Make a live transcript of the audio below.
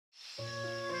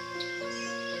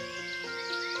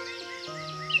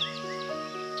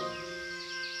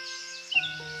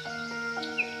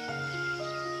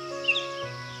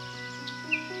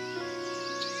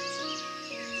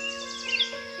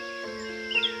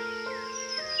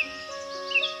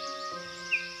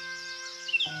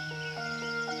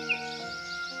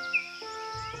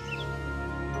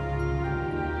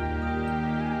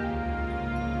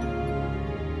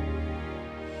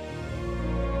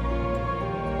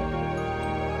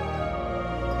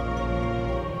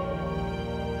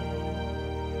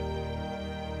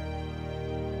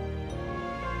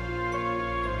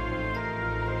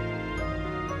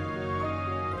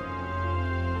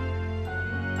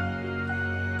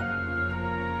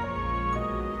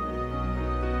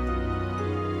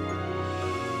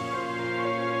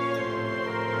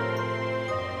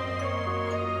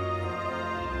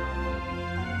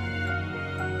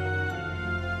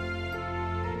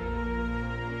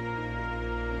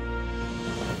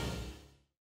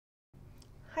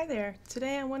Hi there!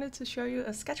 Today I wanted to show you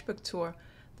a sketchbook tour.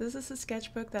 This is a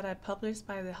sketchbook that I published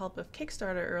by the help of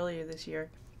Kickstarter earlier this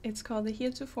year. It's called the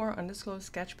Heretofore Undisclosed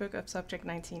Sketchbook of Subject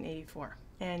 1984.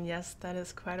 And yes, that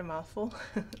is quite a mouthful.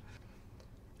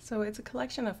 So it's a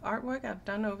collection of artwork I've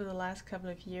done over the last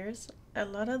couple of years. A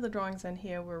lot of the drawings in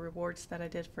here were rewards that I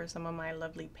did for some of my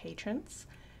lovely patrons.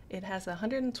 It has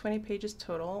 120 pages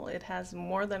total. It has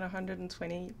more than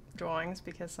 120 drawings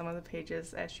because some of the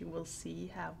pages, as you will see,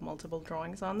 have multiple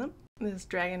drawings on them. This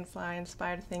dragonfly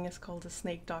inspired thing is called the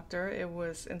Snake Doctor. It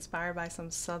was inspired by some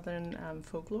southern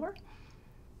folklore.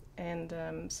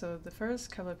 And so the first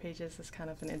couple of pages is kind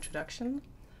of an introduction.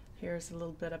 Here's a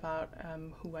little bit about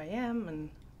who I am and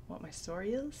what my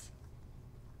story is.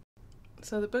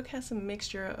 So the book has a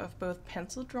mixture of both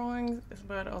pencil drawings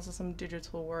but also some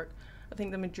digital work. I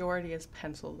think the majority is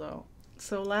pencil though.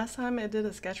 So last time I did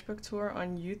a sketchbook tour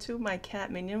on YouTube, my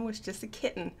cat Minion was just a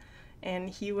kitten and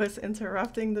he was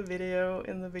interrupting the video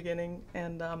in the beginning,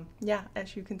 and yeah,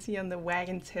 as you can see on the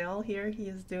wagging tail here, he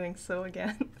is doing so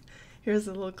again. Here's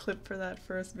a little clip for that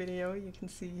first video. You can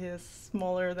see he is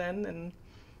smaller then and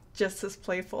just as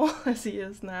playful as he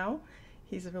is now.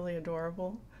 He's really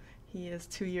adorable. He is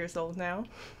 2 years old now.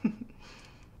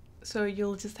 So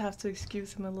you'll just have to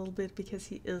excuse him a little bit because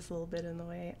he is a little bit in the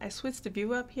way. I switched the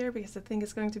view up here because I think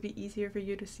it's going to be easier for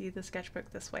you to see the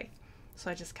sketchbook this way. So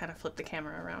I just kind of flipped the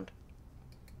camera around.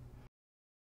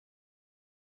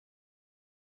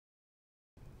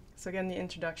 So again, the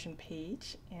introduction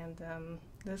page, and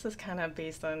this is kind of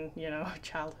based on, you know,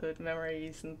 childhood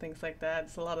memories and things like that.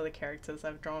 It's a lot of the characters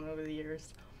I've drawn over the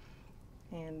years.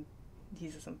 And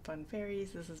these are some fun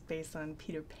fairies. This is based on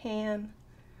Peter Pan.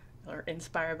 Or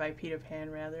inspired by Peter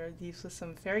Pan rather. These were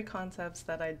some fairy concepts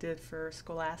that I did for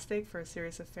Scholastic for a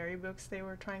series of fairy books they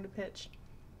were trying to pitch.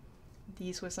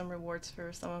 These were some rewards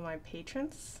for some of my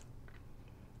patrons,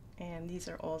 and these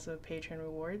are also patron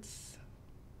rewards.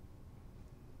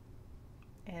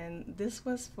 And this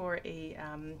was for a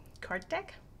card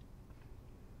deck.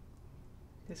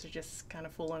 This was just kind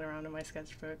of fooling around in my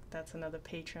sketchbook. That's another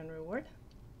patron reward.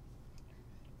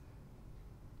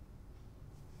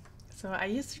 So I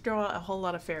used to draw a whole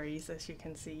lot of fairies, as you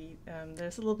can see.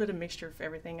 There's a little bit of mixture of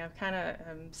everything. I've kind of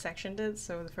sectioned it.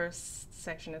 So the first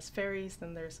section is fairies,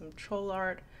 then there's some troll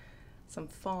art, some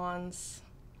fawns.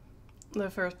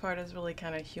 The first part is really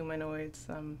kind of humanoids,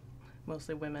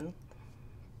 mostly women.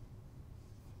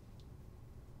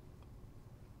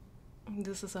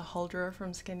 This is a huldra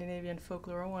from Scandinavian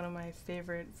folklore, one of my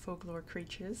favorite folklore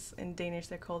creatures. In Danish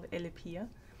they're called ellepia.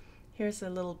 Here's a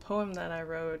little poem that I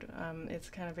wrote. It's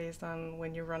kind of based on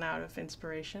when you run out of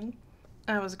inspiration.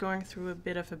 I was going through a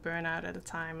bit of a burnout at the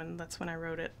time, and that's when I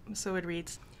wrote it. So it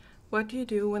reads, "What do you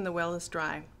do when the well is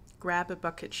dry? Grab a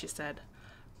bucket," she said.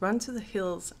 "Run to the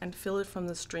hills and fill it from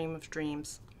the stream of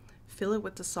dreams. Fill it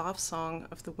with the soft song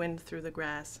of the wind through the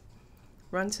grass.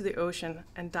 Run to the ocean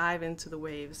and dive into the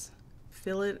waves.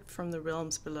 Fill it from the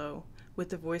realms below with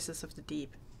the voices of the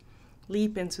deep.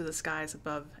 Leap into the skies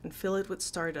above and fill it with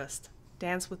stardust.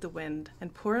 Dance with the wind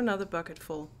and pour another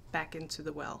bucketful back into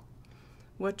the well.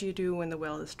 What do you do when the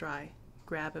well is dry?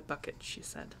 Grab a bucket," she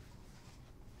said.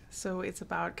 So it's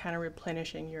about kind of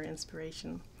replenishing your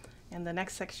inspiration. And the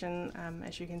next section,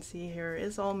 as you can see here,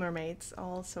 is all mermaids,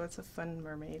 all sorts of fun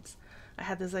mermaids. I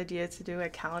had this idea to do a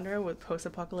calendar with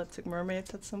post-apocalyptic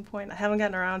mermaids at some point. I haven't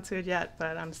gotten around to it yet,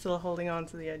 but I'm still holding on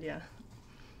to the idea.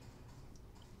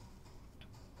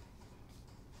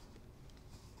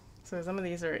 So some of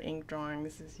these are ink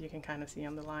drawings, as you can kind of see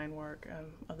on the line work.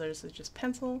 Others is just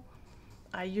pencil.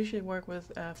 I usually work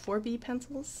with 4B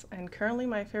pencils, and currently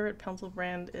my favorite pencil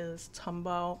brand is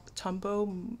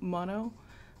Tombow Mono.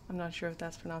 I'm not sure if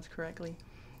that's pronounced correctly.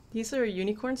 These are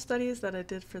unicorn studies that I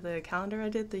did for the calendar I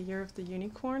did, the Year of the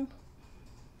Unicorn.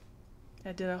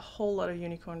 I did a whole lot of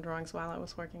unicorn drawings while I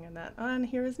was working on that. And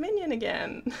here is Minion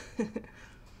again!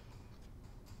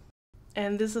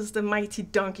 And this is the mighty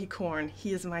Donkey Corn.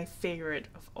 He is my favorite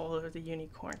of all of the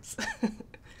unicorns.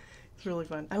 It's really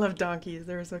fun. I love donkeys,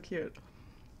 they're so cute.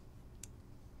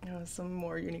 Some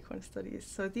more unicorn studies.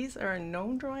 So these are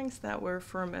gnome drawings that were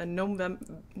from a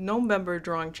November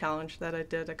drawing challenge that I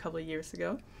did a couple of years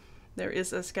ago. There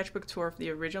is a sketchbook tour of the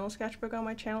original sketchbook on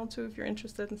my channel too, if you're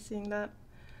interested in seeing that.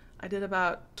 I did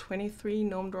about 23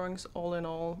 gnome drawings all in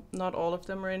all. Not all of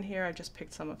them are in here, I just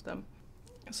picked some of them.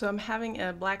 So I'm having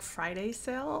a Black Friday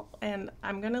sale, and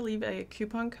I'm going to leave a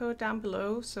coupon code down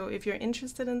below. So if you're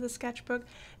interested in the sketchbook,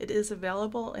 it is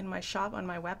available in my shop on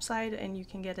my website, and you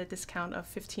can get a discount of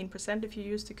 15% if you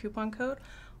use the coupon code.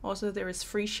 Also, there is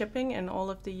free shipping in all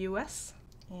of the US.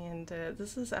 And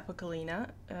this is Apocalypse.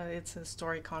 It's a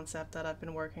story concept that I've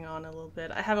been working on a little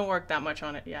bit. I haven't worked that much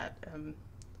on it yet.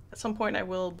 At some point I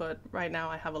will, but right now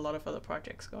I have a lot of other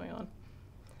projects going on.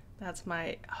 That's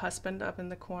my husband up in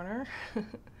the corner.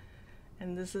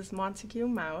 And this is Montague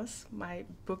Mouse, my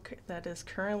book that is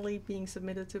currently being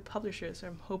submitted to publishers.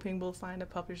 I'm hoping we'll find a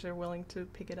publisher willing to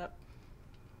pick it up.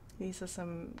 These are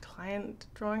some client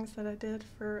drawings that I did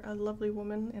for a lovely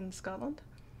woman in Scotland.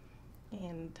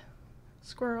 And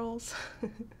squirrels.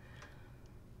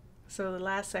 So the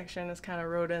last section is kind of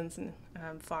rodents and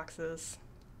foxes,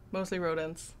 mostly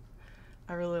rodents.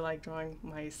 I really like drawing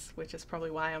mice, which is probably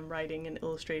why I'm writing and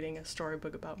illustrating a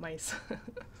storybook about mice.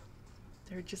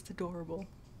 They're just adorable.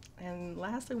 And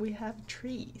lastly we have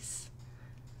trees.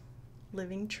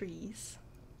 Living trees.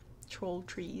 Troll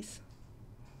trees.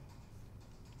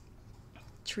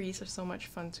 Trees are so much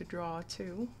fun to draw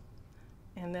too.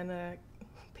 And then a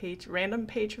random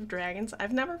page of dragons.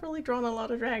 I've never really drawn a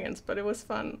lot of dragons, but it was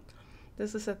fun.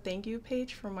 This is a thank you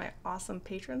page from my awesome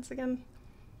patrons again.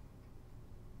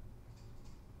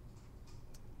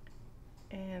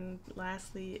 And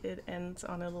lastly, it ends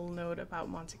on a little note about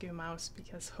Montague Mouse,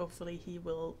 because hopefully he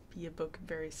will be a book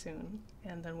very soon.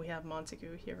 And then we have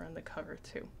Montague here on the cover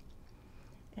too.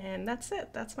 And that's it.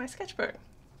 That's my sketchbook.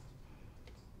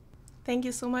 Thank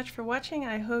you so much for watching.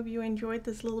 I hope you enjoyed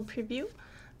this little preview.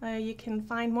 You can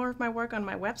find more of my work on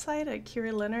my website at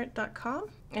kirileonard.com.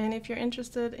 And if you're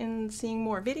interested in seeing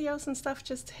more videos and stuff,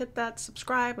 just hit that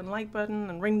subscribe and like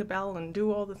button and ring the bell and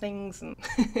do all the things. And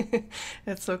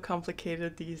it's so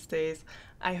complicated these days.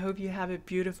 I hope you have a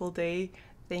beautiful day.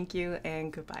 Thank you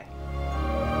and goodbye.